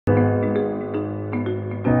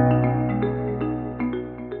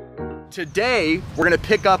Today, we're going to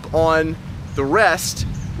pick up on the rest,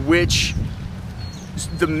 which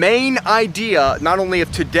the main idea, not only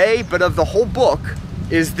of today, but of the whole book,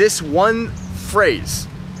 is this one phrase: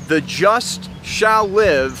 the just shall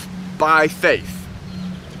live by faith.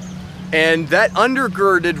 And that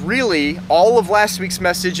undergirded really all of last week's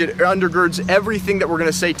message. It undergirds everything that we're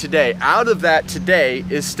going to say today. Out of that today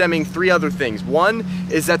is stemming three other things. One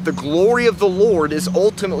is that the glory of the Lord is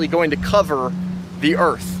ultimately going to cover the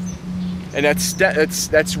earth. And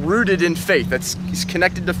that's rooted in faith. That's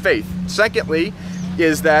connected to faith. Secondly,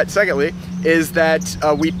 is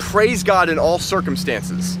that we praise God in all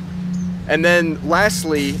circumstances. And then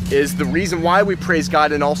lastly is the reason why we praise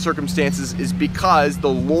God in all circumstances is because the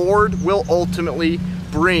Lord will ultimately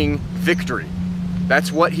bring victory.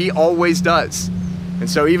 That's what He always does. And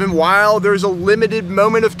so even while there's a limited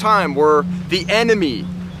moment of time where the enemy,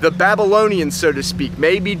 the Babylonians, so to speak,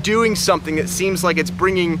 may be doing something that seems like it's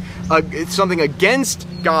bringing something against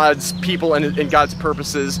God's people and God's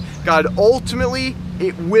purposes, God ultimately,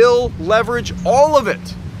 it will leverage all of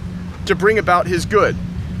it to bring about His good.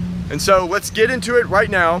 And so let's get into it right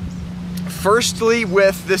now. Firstly,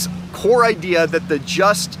 with this core idea that the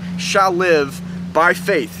just shall live by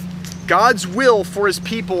faith. God's will for His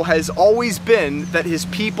people has always been that His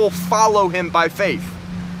people follow Him by faith.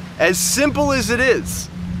 As simple as it is.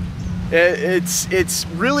 It's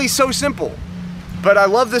really so simple, but I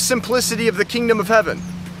love the simplicity of the kingdom of heaven.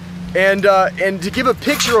 And to give a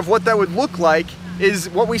picture of what that would look like is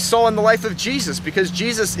what we saw in the life of Jesus, because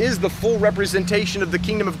Jesus is the full representation of the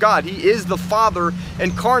kingdom of God. He is the Father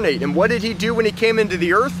incarnate. And what did He do when He came into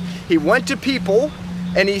the earth? He went to people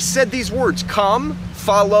and He said these words: "Come,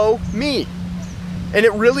 follow me." And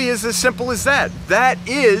it really is as simple as that. That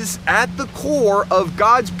is at the core of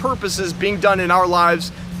God's purposes being done in our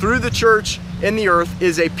lives through the church in the earth,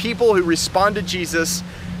 is a people who respond to Jesus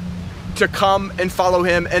to come and follow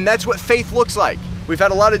Him. And that's what faith looks like. We've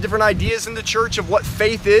had a lot of different ideas in the church of what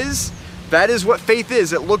faith is. That is what faith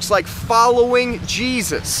is. It looks like following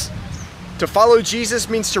Jesus. To follow Jesus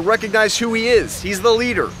means to recognize who He is. He's the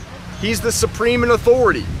leader. He's the supreme in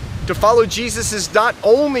authority. To follow Jesus is not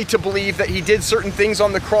only to believe that He did certain things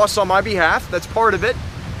on the cross on my behalf. That's part of it.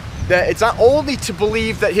 That it's not only to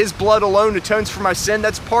believe that His blood alone atones for my sin.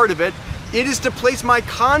 That's part of it. It is to place my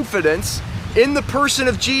confidence in the person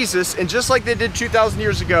of Jesus, and just like they did 2,000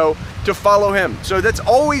 years ago, to follow Him. So that's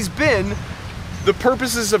always been the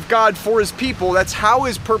purposes of God for His people. That's how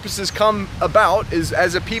His purposes come about, is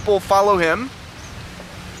as a people follow Him.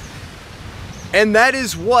 And that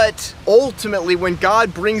is what ultimately, when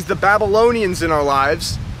God brings the Babylonians in our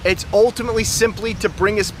lives, it's ultimately simply to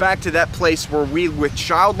bring us back to that place where we, with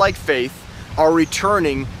childlike faith, are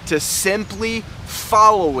returning to simply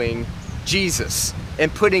following Jesus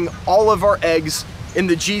and putting all of our eggs in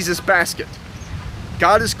the Jesus basket.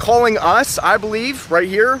 God is calling us, I believe, right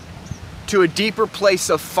here, to a deeper place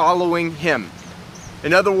of following Him.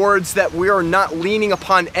 In other words, that we are not leaning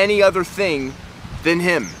upon any other thing than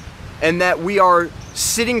Him, and that we are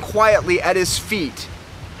sitting quietly at His feet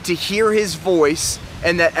to hear His voice,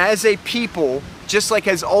 and that as a people, just like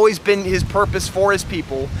has always been His purpose for His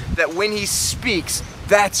people, that when He speaks,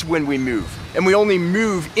 that's when we move. And we only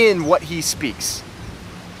move in what He speaks.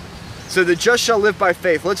 So the just shall live by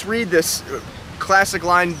faith. Let's read this classic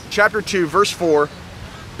line, chapter 2, verse 4.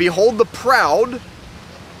 "Behold the proud,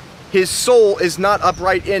 his soul is not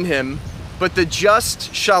upright in him, but the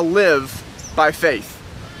just shall live by faith."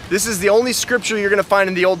 This is the only scripture you're going to find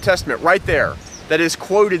in the Old Testament, right there, that is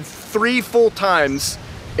quoted 3 full times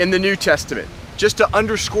in the New Testament, just to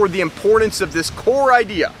underscore the importance of this core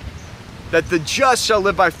idea, that the just shall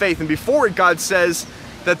live by faith. And before it, God says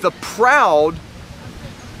that the proud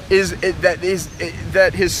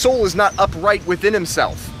that his soul is not upright within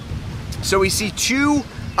himself. So we see 2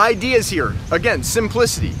 ideas here. Again,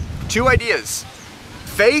 simplicity. 2 ideas: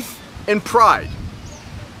 faith and pride.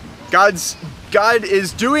 God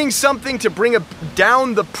is doing something to bring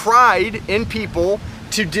down the pride in people,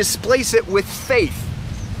 to displace it with faith.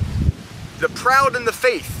 The proud and the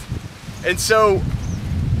faith. And so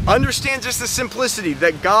understand just the simplicity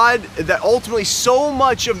that that ultimately so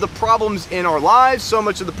much of the problems in our lives, so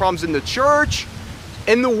much of the problems in the church,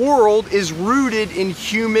 in the world, is rooted in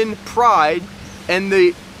human pride, and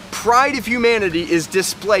the pride of humanity is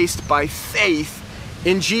displaced by faith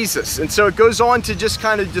in Jesus. And so it goes on to just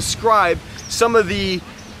kind of describe some of the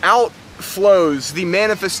outflows, the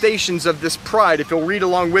manifestations of this pride. If you'll read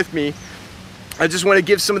along with me, I just want to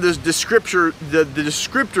give some of the descriptors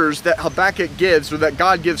that Habakkuk gives, or that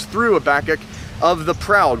God gives through Habakkuk, of the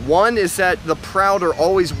proud. One is that the proud are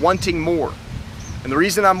always wanting more. And the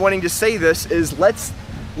reason I'm wanting to say this is let's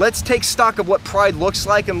let's take stock of what pride looks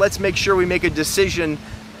like, and let's make sure we make a decision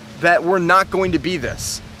that we're not going to be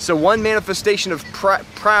this. So one manifestation of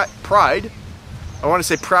pride, I want to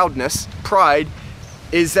say proudness, pride,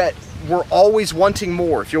 is that we're always wanting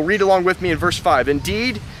more. If you'll read along with me in verse 5,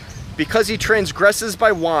 indeed, because he transgresses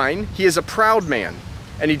by wine, he is a proud man,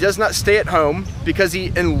 and he does not stay at home, because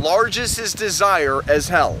he enlarges his desire as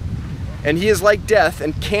hell. And he is like death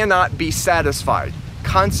and cannot be satisfied,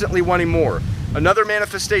 constantly wanting more. Another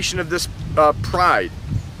manifestation of this pride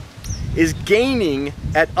is gaining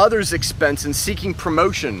at others' expense and seeking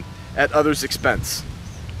promotion at others' expense.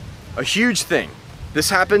 A huge thing. This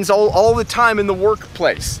happens all the time in the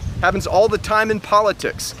workplace, happens all the time in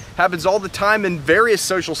politics, happens all the time in various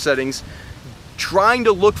social settings, trying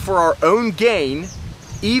to look for our own gain,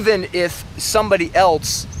 even if somebody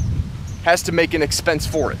else has to make an expense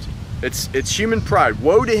for it. It's human pride.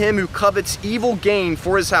 Woe to him who covets evil gain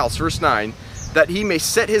for his house, verse 9, that he may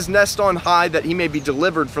set his nest on high, that he may be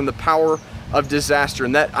delivered from the power of disaster.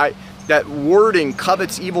 And that wording,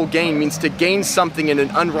 covets evil gain, means to gain something in an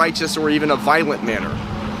unrighteous or even a violent manner.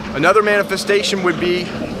 Another manifestation would be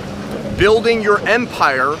building your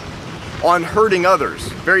empire on hurting others,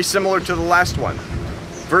 very similar to the last one.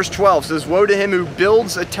 Verse 12 says, woe to him who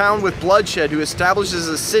builds a town with bloodshed, who establishes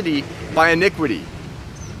a city by iniquity.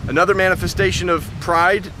 Another manifestation of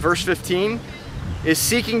pride, verse 15, is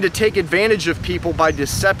seeking to take advantage of people by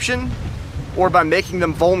deception or by making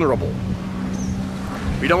them vulnerable.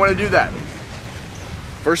 We don't want to do that.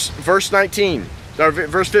 Verse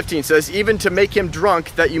 15 says, even to make him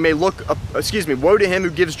drunk that you may look, woe to him who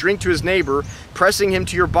gives drink to his neighbor, pressing him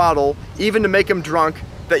to your bottle, even to make him drunk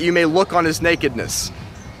that you may look on his nakedness.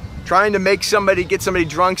 Trying to make somebody, get somebody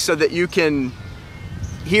drunk so that you can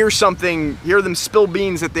hear them spill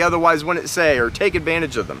beans that they otherwise wouldn't say, or take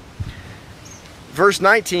advantage of them. Verse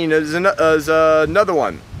 19 is another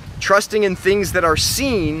one. Trusting in things that are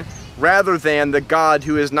seen rather than the God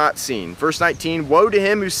who is not seen. Verse 19, woe to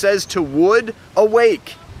him who says to wood,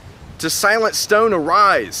 awake, to silent stone,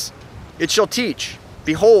 arise. It shall teach.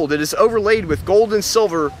 Behold, it is overlaid with gold and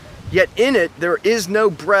silver, yet in it there is no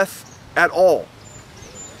breath at all.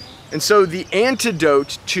 And so the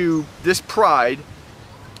antidote to this pride,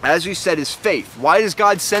 as we said, is faith. Why does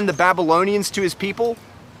God send the Babylonians to his people?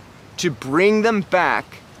 To bring them back,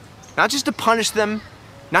 not just to punish them,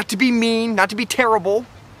 not to be mean, not to be terrible.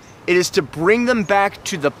 It is to bring them back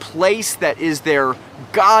to the place that is their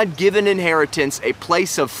God-given inheritance, a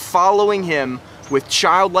place of following him with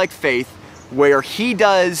childlike faith, where he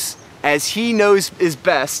does as he knows is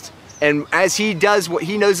best, and as he does what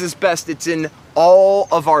he knows is best, it's in all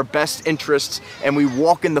of our best interests, and we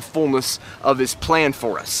walk in the fullness of his plan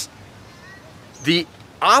for us. The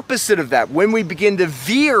opposite of that, when we begin to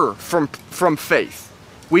veer from faith,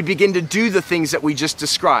 we begin to do the things that we just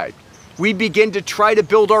described. We begin to try to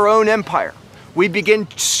build our own empire. We begin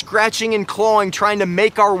scratching and clawing, trying to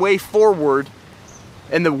make our way forward.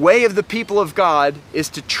 And the way of the people of God is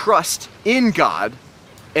to trust in God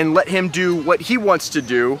and let him do what he wants to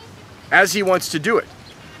do as he wants to do it.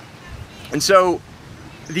 And so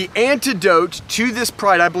the antidote to this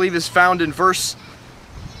pride, I believe, is found in verse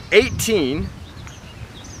 18.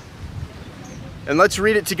 And let's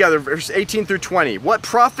read it together, verse 18 through 20. What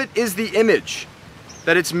profit is the image,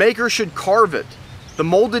 that its maker should carve it? The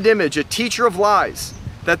molded image, a teacher of lies,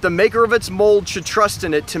 that the maker of its mold should trust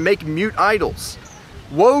in it to make mute idols.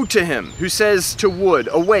 Woe to him who says to wood,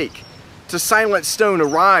 awake, to silent stone,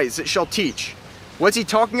 arise, it shall teach. What's he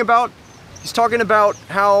talking about? He's talking about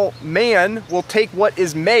how man will take what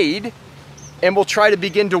is made and will try to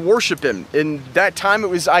begin to worship him. In that time it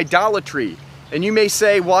was idolatry. And you may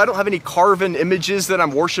say, well, I don't have any carven images that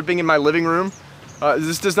I'm worshiping in my living room.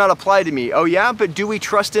 This does not apply to me. Oh yeah, but do we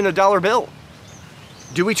trust in a dollar bill?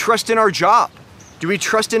 Do we trust in our job? Do we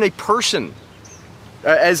trust in a person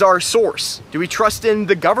as our source? Do we trust in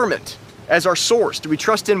the government as our source? Do we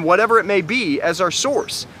trust in whatever it may be as our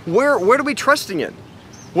source? Where are we trusting in?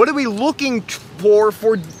 What are we looking for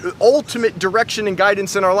ultimate direction and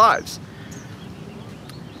guidance in our lives?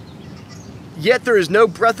 Yet there is no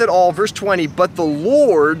breath at all, verse 20, but the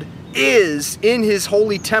Lord is in his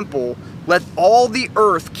holy temple. Let all the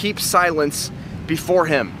earth keep silence before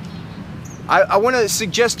him. I want to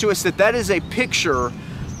suggest to us that that is a picture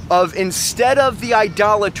of, instead of the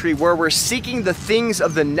idolatry where we're seeking the things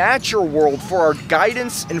of the natural world for our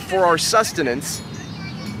guidance and for our sustenance,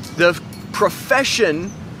 the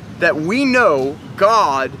profession that we know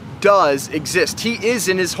God does exist. He is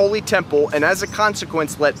in his holy temple, and as a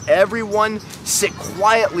consequence, let everyone sit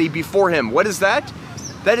quietly before him. What is that?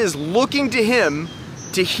 That is looking to him,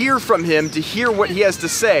 to hear from him, to hear what he has to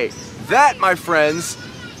say. That, my friends,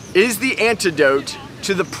 is the antidote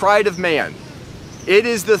to the pride of man. It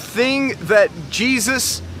is the thing that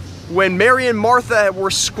Jesus, when Mary and Martha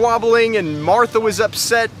were squabbling and Martha was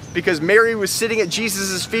upset because Mary was sitting at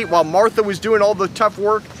Jesus' feet while Martha was doing all the tough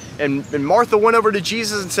work, and Martha went over to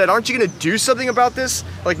Jesus and said, aren't you going to do something about this?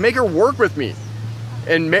 Like, make her work with me.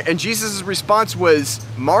 And Jesus' response was,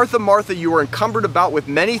 Martha, Martha, you are encumbered about with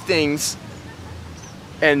many things,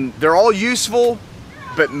 and they're all useful,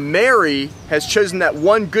 but Mary has chosen that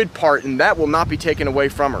one good part, and that will not be taken away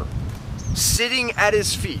from her. Sitting at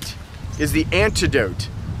his feet is the antidote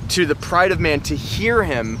to the pride of man, to hear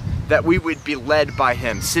him, that we would be led by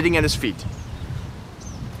him, sitting at his feet.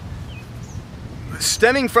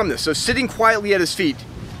 Stemming from this, so sitting quietly at his feet,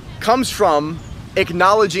 comes from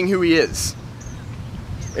acknowledging who he is.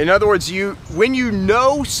 In other words, when you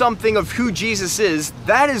know something of who Jesus is,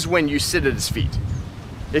 that is when you sit at his feet.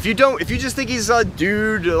 If you just think he's a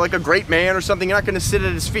dude, like a great man or something, you're not going to sit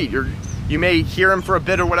at his feet. You may hear him for a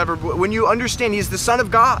bit or whatever, but when you understand he's the Son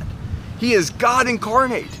of God, he is God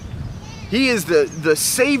incarnate, he is the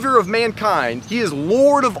Savior of mankind, he is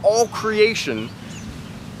Lord of all creation,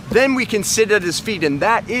 then we can sit at his feet, and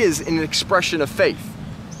that is an expression of faith.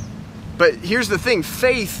 But here's the thing,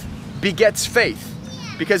 faith begets faith.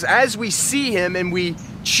 Because as we see him and we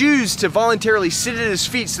choose to voluntarily sit at his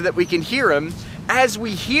feet so that we can hear him, as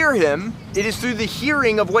we hear him, it is through the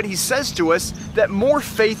hearing of what he says to us that more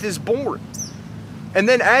faith is born. And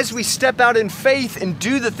then as we step out in faith and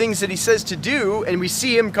do the things that he says to do, and we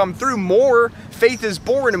see him come through, more faith is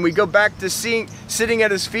born, and we go back to sitting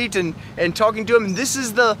at his feet and talking to him. And this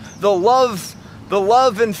is the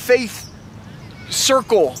love and faith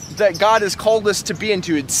circle that God has called us to be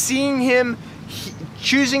into. It's seeing him,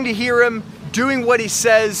 choosing to hear him, doing what he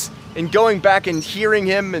says, and going back and hearing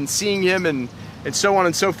him and seeing him, and so on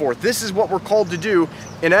and so forth. This is what we're called to do.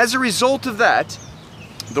 And as a result of that,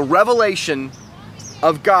 the revelation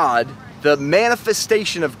of God, the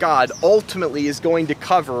manifestation of God, ultimately is going to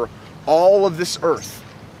cover all of this earth.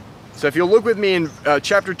 So if you'll look with me in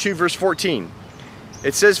chapter 2, verse 14,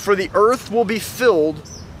 it says, "For the earth will be filled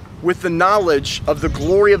with the knowledge of the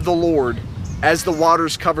glory of the Lord as the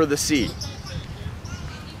waters cover the sea."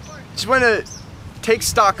 Just want to take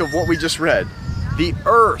stock of what we just read. The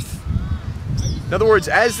earth. In other words,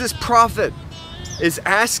 as this prophet is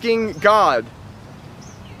asking God,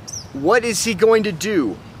 what is he going to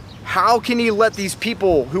do? How can he let these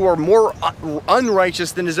people who are more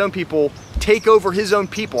unrighteous than his own people take over his own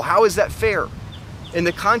people? How is that fair? In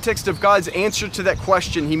the context of God's answer to that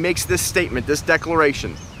question, he makes this statement, this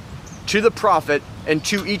declaration to the prophet and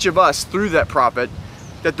to each of us through that prophet,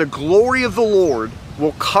 that the glory of the Lord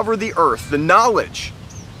will cover the earth. The knowledge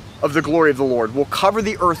of the glory of the Lord will cover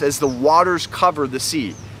the earth as the waters cover the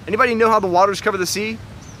sea. Anybody know how the waters cover the sea?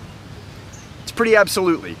 It's pretty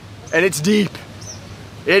absolutely. And it's deep.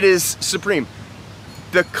 It is supreme.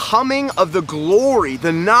 The coming of the glory,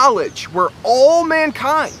 the knowledge, where all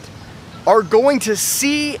mankind are going to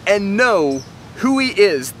see and know who he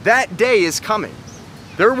is, that day is coming.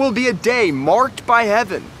 There will be a day marked by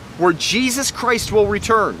heaven where Jesus Christ will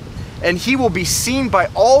return, and he will be seen by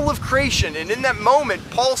all of creation. And in that moment,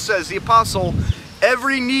 Paul says, the apostle,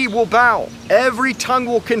 every knee will bow, every tongue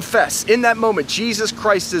will confess. In that moment, Jesus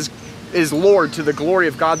Christ is Lord, to the glory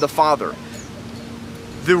of God the Father.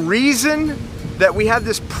 The reason that we have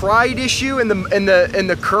this pride issue in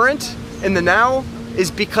the current, in the now,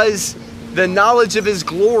 is because the knowledge of his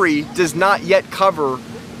glory does not yet cover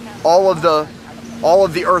all of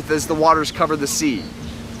the earth as the waters cover the sea.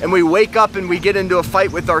 And we wake up and we get into a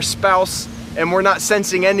fight with our spouse, and we're not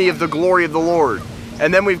sensing any of the glory of the Lord.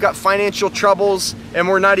 And then we've got financial troubles, and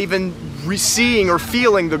we're not even seeing or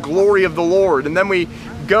feeling the glory of the Lord. And then we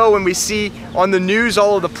go and we see on the news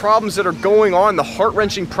all of the problems that are going on, the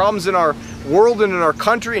heart-wrenching problems in our world and in our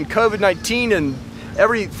country, and COVID-19 and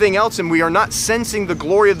everything else, and we are not sensing the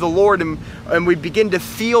glory of the Lord, and we begin to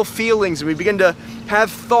feel feelings, and we begin to have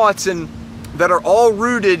thoughts and that are all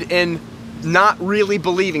rooted in not really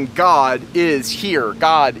believing God is here,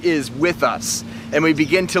 God is with us. And we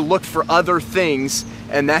begin to look for other things,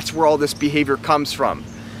 and that's where all this behavior comes from.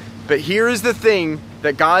 But here is the thing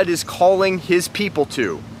that God is calling his people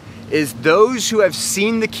to, is those who have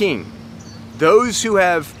seen the King, those who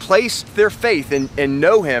have placed their faith and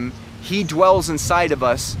know him. He dwells inside of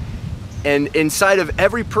us, and inside of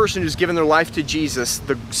every person who's given their life to Jesus,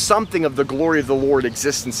 something of the glory of the Lord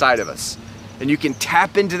exists inside of us. And you can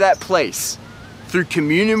tap into that place through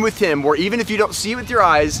communion with him, where even if you don't see it with your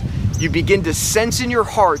eyes, you begin to sense in your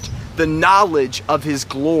heart the knowledge of his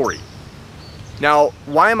glory. Now,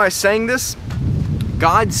 why am I saying this?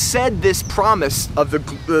 God said this promise of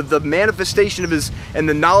the manifestation of his and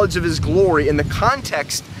the knowledge of his glory in the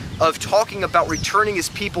context of talking about returning his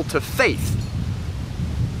people to faith.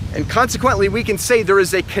 And consequently, we can say there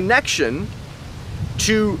is a connection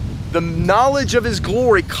to the knowledge of his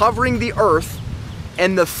glory covering the earth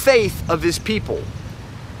and the faith of his people.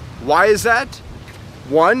 Why is that?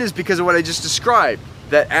 One is because of what I just described,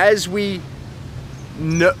 that as we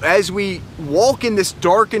walk in this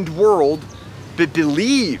darkened world, but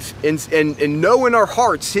believe and know in our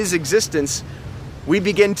hearts his existence, we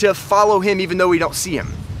begin to follow him even though we don't see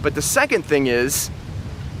him. But the second thing is,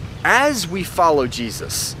 as we follow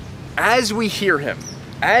Jesus, as we hear him,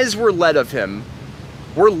 as we're led of him,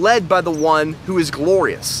 we're led by the one who is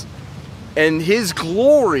glorious. And his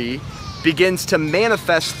glory begins to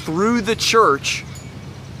manifest through the church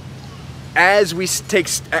as we take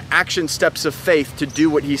action steps of faith to do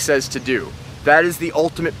what he says to do. That is the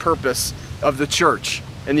ultimate purpose of the church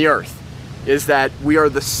and the earth, is that we are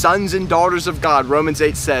the sons and daughters of God, Romans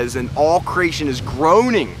 8 says, and all creation is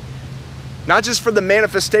groaning, not just for the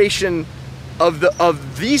manifestation of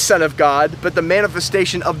the Son of God, but the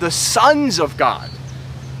manifestation of the sons of God.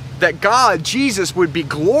 That God, Jesus, would be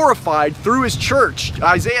glorified through his church.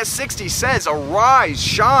 Isaiah 60 says, "Arise,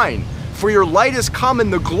 shine, for your light has come,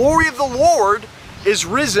 and the glory of the Lord is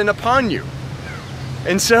risen upon you."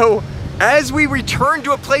 And so, as we return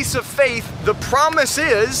to a place of faith, the promise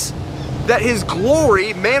is that his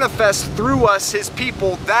glory manifests through us, his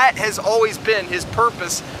people. That has always been his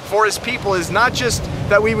purpose for his people, is not just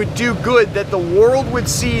that we would do good, that the world would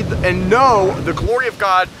see and know the glory of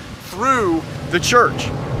God through the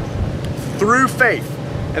church, through faith.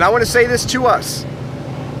 And I want to say this to us,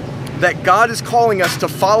 that God is calling us to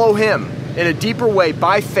follow him in a deeper way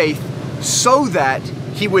by faith so that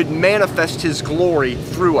he would manifest his glory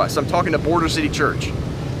through us. I'm talking to Border City Church.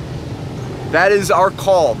 That is our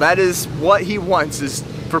call. That is what he wants, is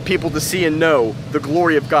for people to see and know the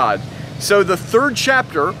glory of God. So the third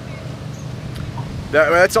chapter,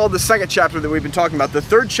 that's all the second chapter that we've been talking about. The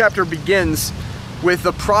third chapter begins with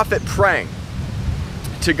the prophet praying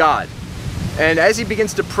to God. And as he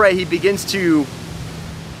begins to pray, he begins to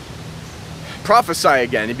prophesy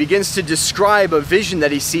again. He begins to describe a vision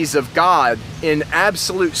that he sees of God in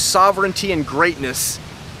absolute sovereignty and greatness,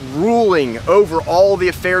 ruling over all the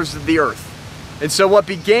affairs of the earth. And so what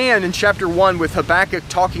began in chapter 1 with Habakkuk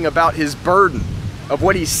talking about his burden of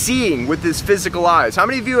what he's seeing with his physical eyes. How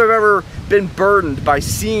many of you have ever been burdened by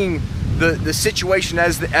seeing the situation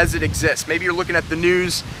as it exists? Maybe you're looking at the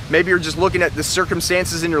news, maybe you're just looking at the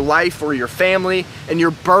circumstances in your life or your family, and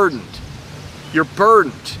you're burdened. You're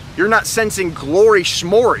burdened. You're not sensing glory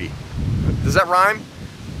schmory. Does that rhyme?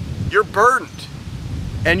 You're burdened.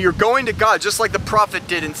 And you're going to God just like the prophet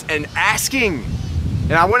did and asking.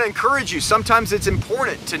 And I want to encourage you, sometimes it's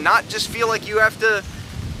important to not just feel like you have to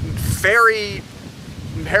fairy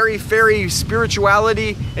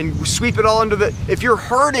spirituality and sweep it all under the... If you're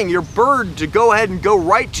hurting, you're burdened, to go ahead and go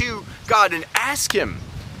right to God and ask him.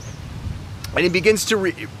 And he begins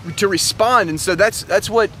to respond. And so that's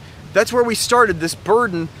where we started, this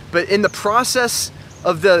burden. But in the process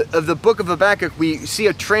of the book of Habakkuk, we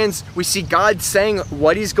see God saying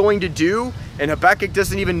what he's going to do, and Habakkuk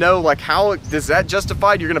doesn't even know, like, how does that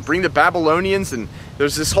justify? You're going to bring the Babylonians, and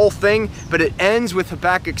there's this whole thing. But it ends with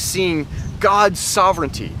Habakkuk seeing God's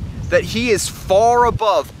sovereignty, that he is far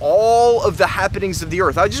above all of the happenings of the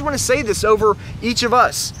earth. I just want to say this over each of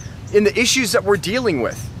us in the issues that we're dealing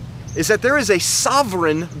with, is that there is a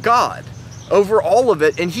sovereign God over all of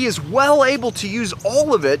it, and he is well able to use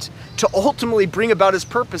all of it to ultimately bring about his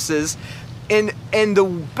purposes. And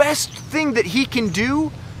the best thing that he can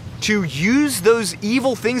do to use those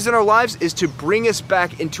evil things in our lives is to bring us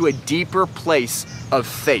back into a deeper place of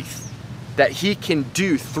faith, that he can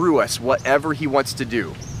do through us whatever he wants to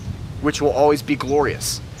do, which will always be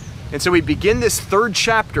glorious. And so we begin this third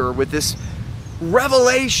chapter with this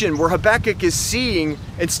revelation where Habakkuk is seeing,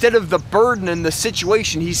 instead of the burden and the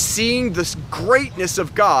situation, he's seeing this greatness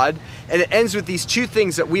of God. And it ends with these two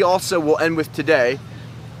things that we also will end with today.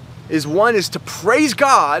 One is to praise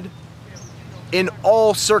God in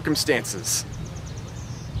all circumstances.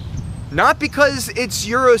 Not because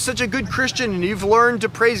you're such a good Christian and you've learned to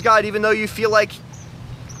praise God even though you feel like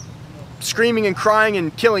screaming and crying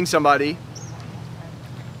and killing somebody.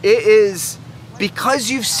 It is because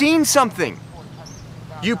you've seen something.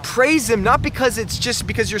 You praise him not because it's just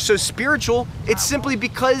because you're so spiritual. It's simply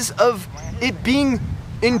because of it being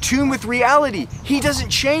in tune with reality. He doesn't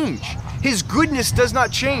change. His goodness does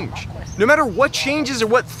not change. No matter what changes or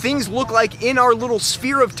what things look like in our little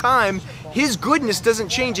sphere of time, his goodness doesn't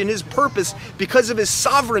change, and his purpose, because of his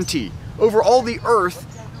sovereignty over all the earth,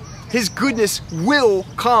 his goodness will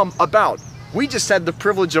come about. We just had the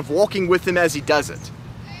privilege of walking with him as he does it.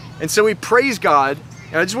 And so we praise God.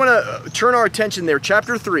 And I just want to turn our attention there.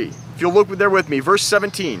 Chapter 3, if you'll look there with me, verse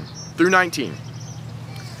 17 through 19.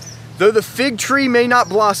 Though the fig tree may not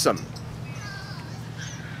blossom,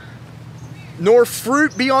 nor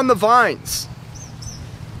fruit be on the vines,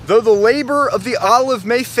 though the labor of the olive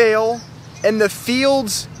may fail, and the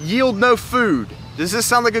fields yield no food. Does this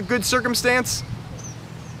sound like a good circumstance?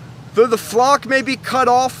 Though the flock may be cut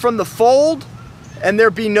off from the fold, and there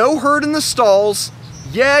be no herd in the stalls,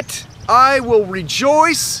 yet I will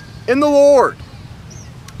rejoice in the Lord.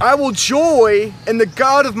 I will joy in the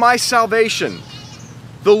God of my salvation.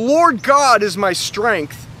 The Lord God is my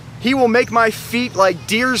strength. He will make my feet like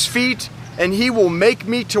deer's feet, and he will make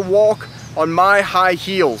me to walk on my high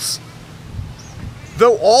heels.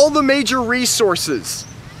 Though all the major resources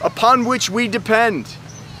upon which we depend,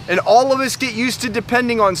 and all of us get used to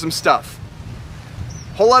depending on some stuff.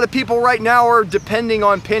 A whole lot of people right now are depending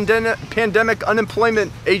on pandemic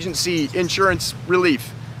unemployment agency insurance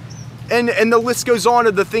relief. And the list goes on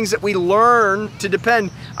of the things that we learn to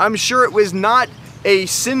depend. I'm sure it was not a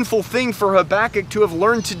sinful thing for Habakkuk to have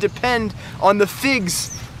learned to depend on the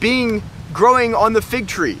figs growing on the fig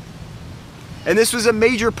tree. And this was a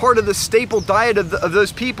major part of the staple diet of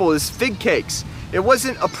those people, is fig cakes. It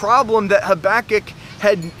wasn't a problem that Habakkuk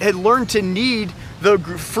had learned to need the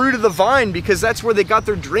fruit of the vine, because that's where they got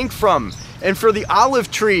their drink from, and for the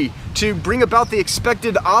olive tree to bring about the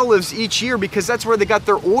expected olives each year, because that's where they got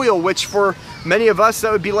their oil, which for many of us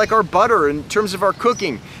that would be like our butter in terms of our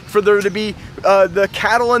cooking. For there to be the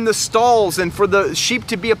cattle in the stalls, and for the sheep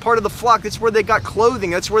to be a part of the flock, that's where they got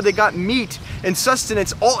clothing, that's where they got meat and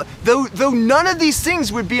sustenance. Though none of these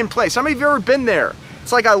things would be in place. How many of you have ever been there?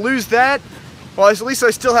 It's like, I lose that, well, at least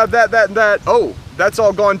I still have that, and that. Oh, that's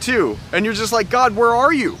all gone too. And you're just like, God, where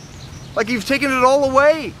are you? Like, you've taken it all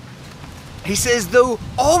away. He says, though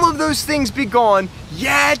all of those things be gone,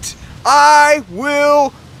 yet I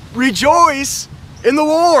will rejoice in the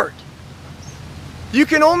Lord. You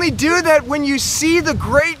can only do that when you see the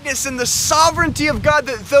greatness and the sovereignty of God,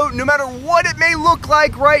 that though no matter what it may look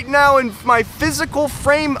like right now in my physical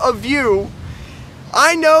frame of view,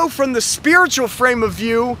 I know from the spiritual frame of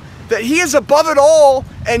view that he is above it all,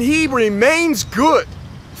 and he remains good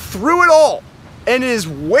through it all, and is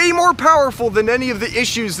way more powerful than any of the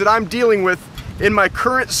issues that I'm dealing with in my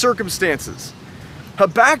current circumstances.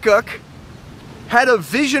 Habakkuk had a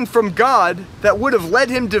vision from God that would have led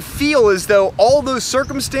him to feel as though all those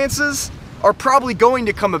circumstances are probably going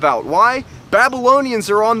to come about. Why? Babylonians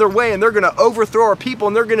are on their way, and they're going to overthrow our people,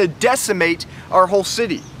 and they're going to decimate our whole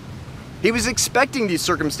city. He was expecting these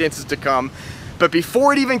circumstances to come, but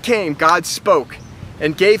before it even came, God spoke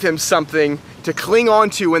and gave him something to cling on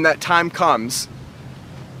to when that time comes,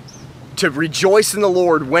 to rejoice in the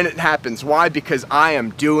Lord when it happens. Why? Because I am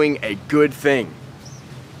doing a good thing.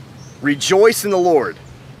 Rejoice in the Lord.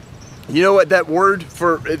 You know what that word,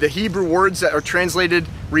 for the Hebrew words that are translated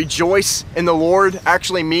rejoice in the Lord,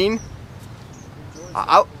 actually mean?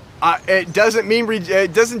 It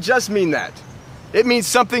doesn't just mean that. It means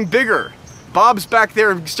something bigger. Bob's back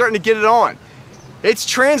there starting to get it on. It's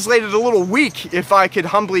translated a little weak, if I could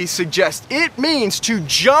humbly suggest. It means to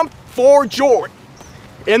jump for joy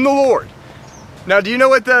in the Lord. Now, do you know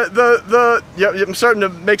what yeah, I'm starting to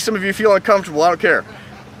make some of you feel uncomfortable. I don't care.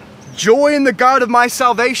 Joy in the God of my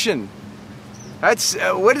salvation. That's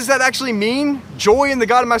what does that actually mean? Joy in the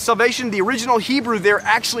God of my salvation. The original Hebrew there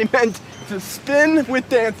actually meant to spin with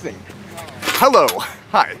dancing. Hello.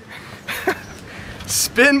 Hi.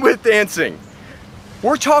 Spin with dancing.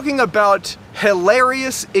 We're talking about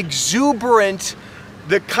hilarious, exuberant,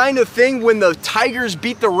 the kind of thing when the Tigers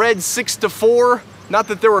beat the Reds 6-4. Not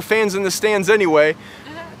that there were fans in the stands anyway.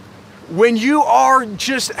 When you are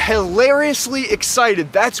just hilariously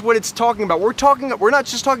excited, that's what it's talking about. We're not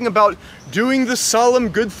just talking about doing the solemn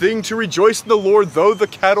good thing to rejoice in the Lord, though the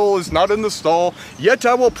cattle is not in the stall, yet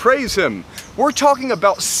I will praise him. We're talking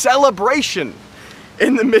about celebration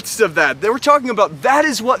in the midst of that. We're talking about that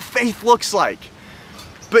is what faith looks like.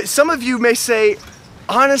 But some of you may say,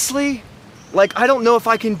 honestly, like, I don't know if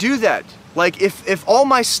I can do that. Like, if all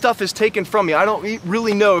my stuff is taken from me, I don't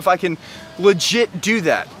really know if I can legit do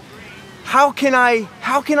that. How can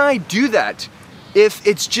I do that if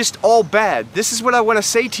it's just all bad? This is what I want to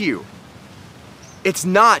say to you. It's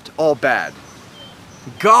not all bad.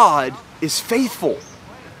 God is faithful.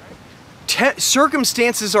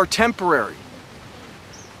 Circumstances are temporary.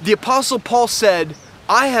 The Apostle Paul said,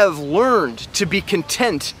 I have learned to be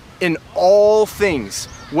content in all things,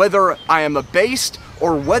 whether I am abased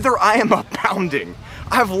or whether I am abounding.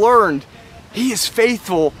 I've learned He is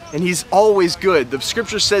faithful and he's always good. The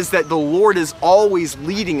scripture says that the Lord is always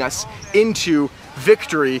leading us into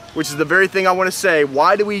victory, which is the very thing I want to say.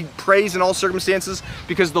 Why do we praise in all circumstances?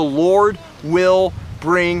 Because the Lord will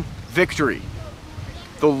bring victory.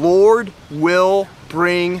 The Lord will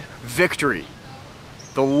bring victory.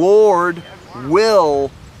 The Lord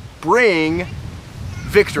will bring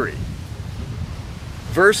victory.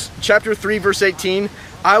 Chapter 3, verse 18,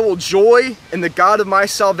 I will joy in the God of my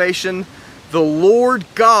salvation. The Lord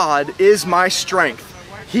God is my strength.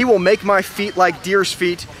 He will make my feet like deer's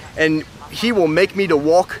feet, and he will make me to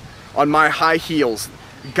walk on my high heels.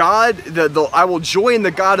 God, I will joy in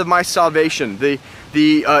the God of my salvation.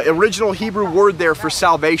 The original Hebrew word there for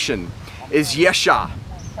salvation is yesha.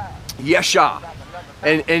 Yesha.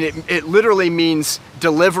 And it literally means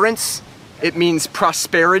deliverance. It means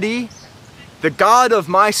prosperity. The God of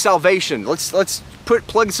my salvation. Let's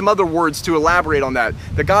plug some other words to elaborate on that.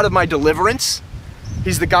 The God of my deliverance.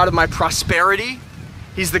 He's the God of my prosperity.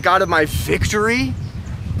 He's the God of my victory.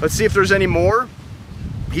 Let's see if there's any more.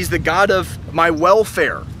 He's the God of my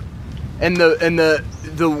welfare. And the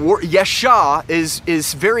word yesha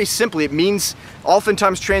is very simply, it means,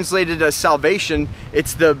 oftentimes translated as salvation.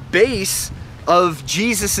 It's the base of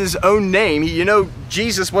Jesus's own name. You know,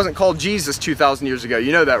 Jesus wasn't called Jesus 2,000 years ago.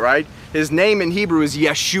 You know that, right? His name in Hebrew is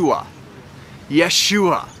Yeshua.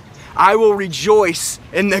 Yeshua. I will rejoice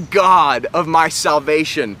in the God of my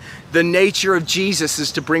salvation. The nature of Jesus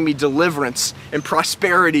is to bring me deliverance and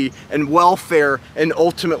prosperity and welfare and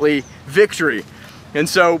ultimately victory. And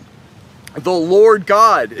so the Lord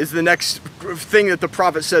God is the next thing that the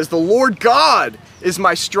prophet says. The Lord God is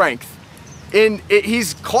my strength. And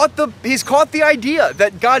he's caught the idea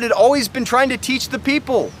that God had always been trying to teach the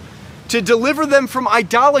people, to deliver them from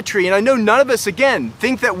idolatry. And I know none of us, again,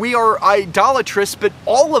 think that we are idolatrous, but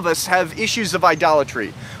all of us have issues of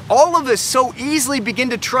idolatry. All of us so easily begin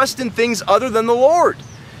to trust in things other than the Lord.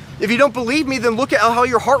 If you don't believe me, then look at how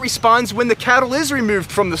your heart responds when the cattle is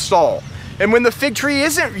removed from the stall and when the fig tree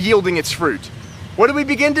isn't yielding its fruit. What do we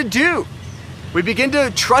begin to do? We begin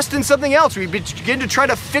to trust in something else. We begin to try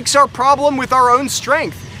to fix our problem with our own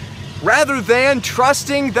strength, rather than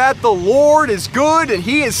trusting that the Lord is good and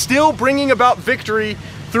he is still bringing about victory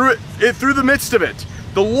through the midst of it.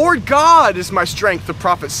 The Lord God is my strength, the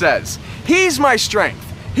prophet says. He's my strength.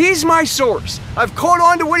 He's my source. I've caught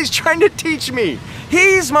on to what he's trying to teach me.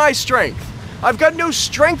 He's my strength. I've got no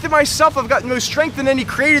strength in myself. I've got no strength in any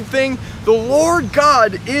created thing. The Lord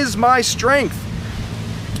God is my strength.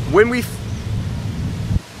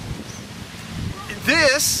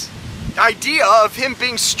 This idea of him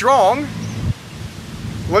being strong,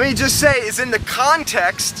 let me just say, is in the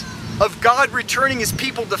context of God returning his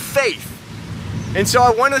people to faith. And so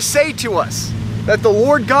I want to say to us that the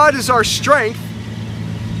Lord God is our strength.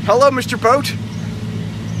 Hello, Mr. Boat.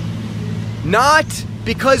 Not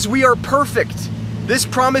because we are perfect. This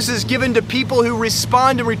promise is given to people who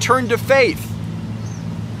respond and return to faith.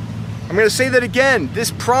 I'm going to say that again.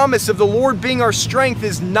 This promise of the Lord being our strength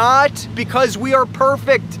is not because we are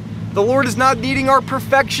perfect. The Lord is not needing our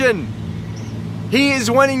perfection. He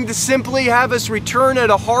is wanting to simply have us return at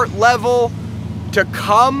a heart level to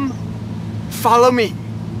come, follow me.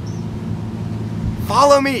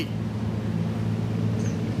 Follow me.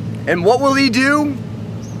 And what will he do?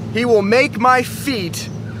 He will make my feet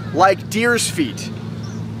like deer's feet.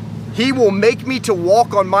 He will make me to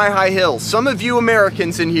walk on my high hills. Some of you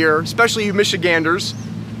Americans in here, especially you Michiganders,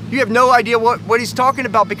 you have no idea what he's talking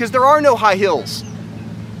about, because there are no high hills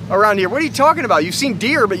around here. What are you talking about? You've seen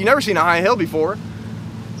deer, but you've never seen a high hill before.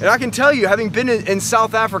 And I can tell you, having been in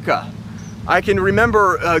South Africa, I can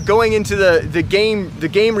remember going into the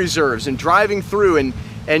game reserves and driving through,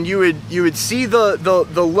 and you would see the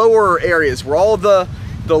lower areas where all the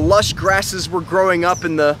lush grasses were growing up,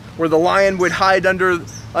 and where the lion would hide under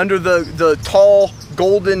the tall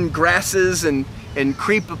golden grasses and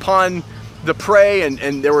creep upon the prey,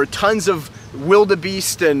 and there were tons of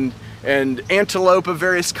wildebeest and antelope of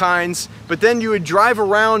various kinds. But then you would drive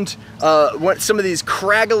around some of these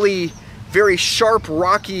craggly, very sharp,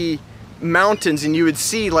 rocky mountains, and you would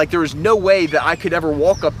see like there was no way that I could ever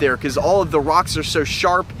walk up there, because all of the rocks are so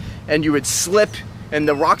sharp, and you would slip and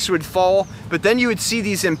the rocks would fall. But then you would see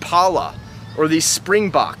these impala or these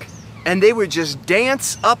springbok, and they would just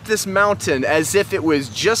dance up this mountain as if it was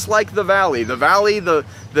just like the valley. The valley, the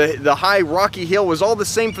high rocky hill was all the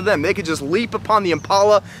same for them. They could just leap upon the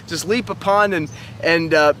impala, just leap upon,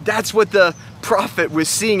 and that's what the prophet was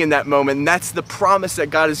seeing in that moment. And that's the promise that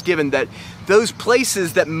God has given, that those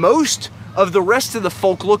places that most of the rest of the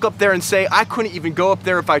folk look up there and say, I couldn't even go up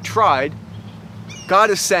there if I tried. God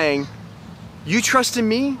is saying, you trust in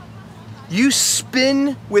me? You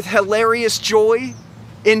spin with hilarious joy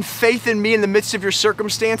in faith in me in the midst of your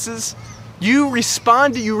circumstances. You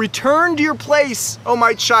respond, you return to your place, oh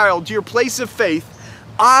my child, to your place of faith.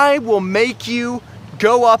 I will make you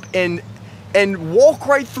go up and walk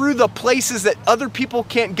right through the places that other people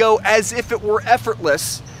can't go as if it were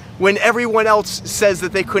effortless when everyone else says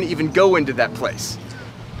that they couldn't even go into that place.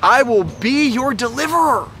 I will be your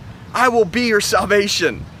deliverer. I will be your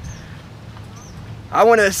salvation. I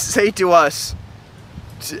want to say to us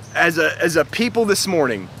as a people this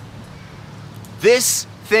morning, this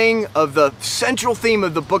thing of the central theme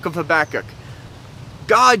of the book of Habakkuk,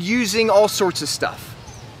 God using all sorts of stuff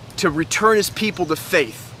to return his people to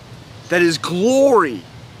faith, that his glory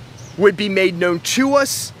would be made known to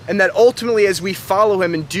us, and that ultimately as we follow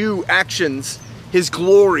him and do actions, his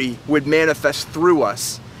glory would manifest through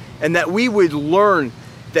us, and that we would learn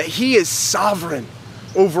that he is sovereign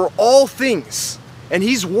over all things, and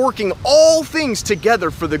he's working all things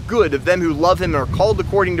together for the good of them who love him and are called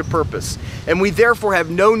according to purpose. And we therefore have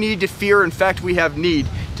no need to fear. In fact, we have need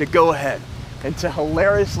to go ahead and to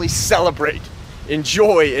hilariously celebrate in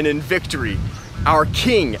joy and in victory our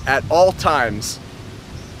King at all times.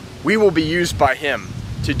 We will be used by him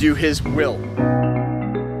to do his will.